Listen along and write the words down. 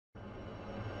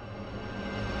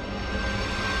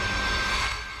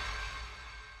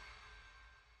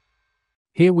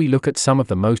Here we look at some of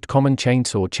the most common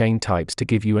chainsaw chain types to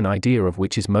give you an idea of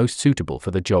which is most suitable for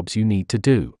the jobs you need to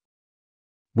do.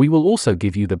 We will also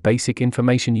give you the basic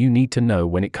information you need to know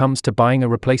when it comes to buying a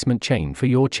replacement chain for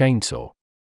your chainsaw.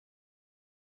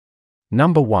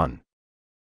 Number 1.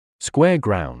 Square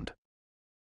ground.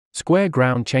 Square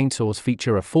ground chainsaws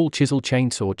feature a full chisel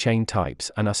chainsaw chain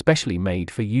types and are specially made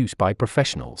for use by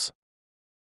professionals.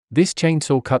 This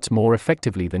chainsaw cuts more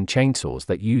effectively than chainsaws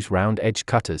that use round-edged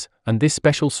cutters, and this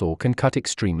special saw can cut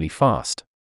extremely fast.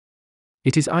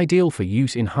 It is ideal for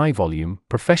use in high-volume,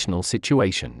 professional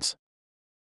situations.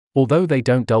 Although they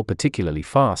don't dull particularly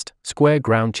fast, square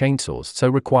ground chainsaws so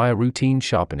require routine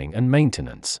sharpening and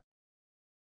maintenance.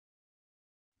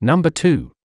 Number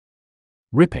 2.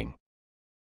 Ripping.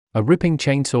 A ripping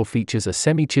chainsaw features a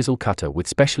semi-chisel cutter with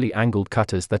specially angled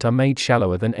cutters that are made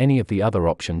shallower than any of the other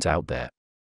options out there.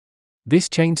 This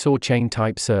chainsaw chain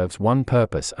type serves one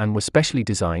purpose and was specially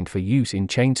designed for use in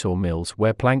chainsaw mills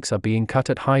where planks are being cut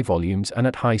at high volumes and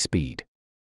at high speed.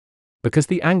 Because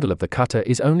the angle of the cutter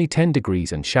is only 10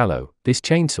 degrees and shallow, this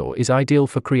chainsaw is ideal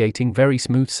for creating very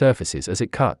smooth surfaces as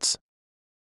it cuts.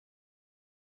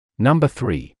 Number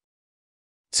 3.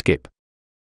 Skip.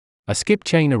 A skip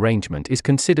chain arrangement is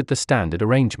considered the standard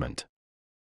arrangement.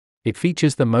 It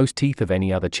features the most teeth of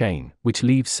any other chain, which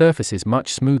leaves surfaces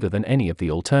much smoother than any of the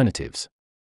alternatives.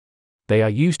 They are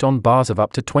used on bars of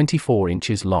up to 24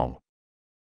 inches long.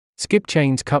 Skip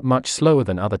chains cut much slower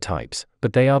than other types,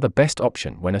 but they are the best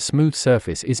option when a smooth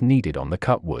surface is needed on the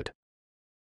cut wood.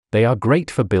 They are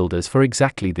great for builders for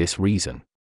exactly this reason.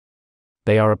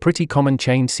 They are a pretty common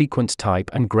chain sequence type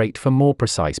and great for more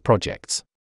precise projects.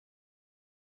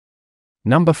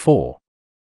 Number 4.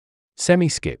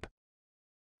 SemiSkip.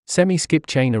 SemiSkip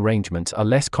chain arrangements are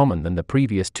less common than the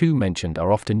previous two mentioned,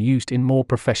 are often used in more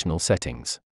professional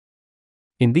settings.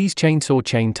 In these chainsaw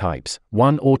chain types,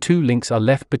 1 or 2 links are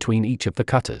left between each of the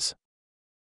cutters.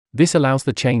 This allows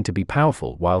the chain to be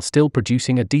powerful while still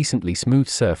producing a decently smooth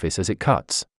surface as it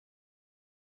cuts.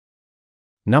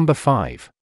 Number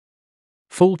 5.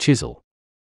 Full chisel.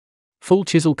 Full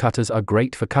chisel cutters are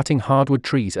great for cutting hardwood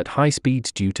trees at high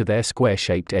speeds due to their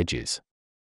square-shaped edges.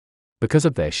 Because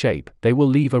of their shape, they will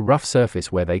leave a rough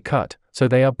surface where they cut, so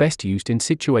they are best used in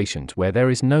situations where there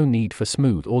is no need for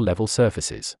smooth or level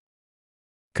surfaces.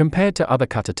 Compared to other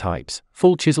cutter types,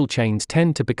 full chisel chains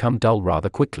tend to become dull rather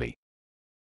quickly.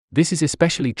 This is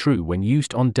especially true when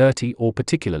used on dirty or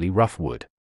particularly rough wood.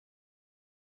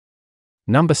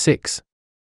 Number 6.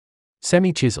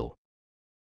 Semi-chisel.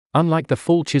 Unlike the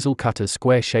full chisel cutter's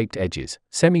square-shaped edges,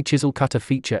 semi-chisel cutter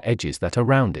feature edges that are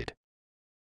rounded.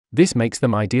 This makes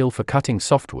them ideal for cutting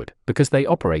softwood because they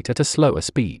operate at a slower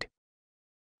speed.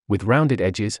 With rounded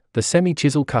edges, the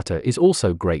semi-chisel cutter is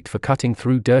also great for cutting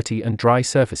through dirty and dry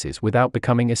surfaces without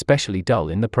becoming especially dull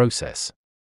in the process.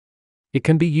 It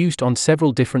can be used on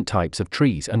several different types of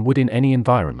trees and wood in any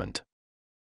environment.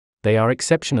 They are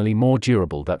exceptionally more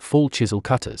durable than full chisel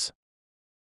cutters.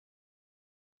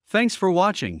 Thanks for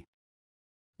watching.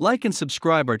 Like and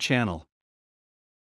subscribe our channel.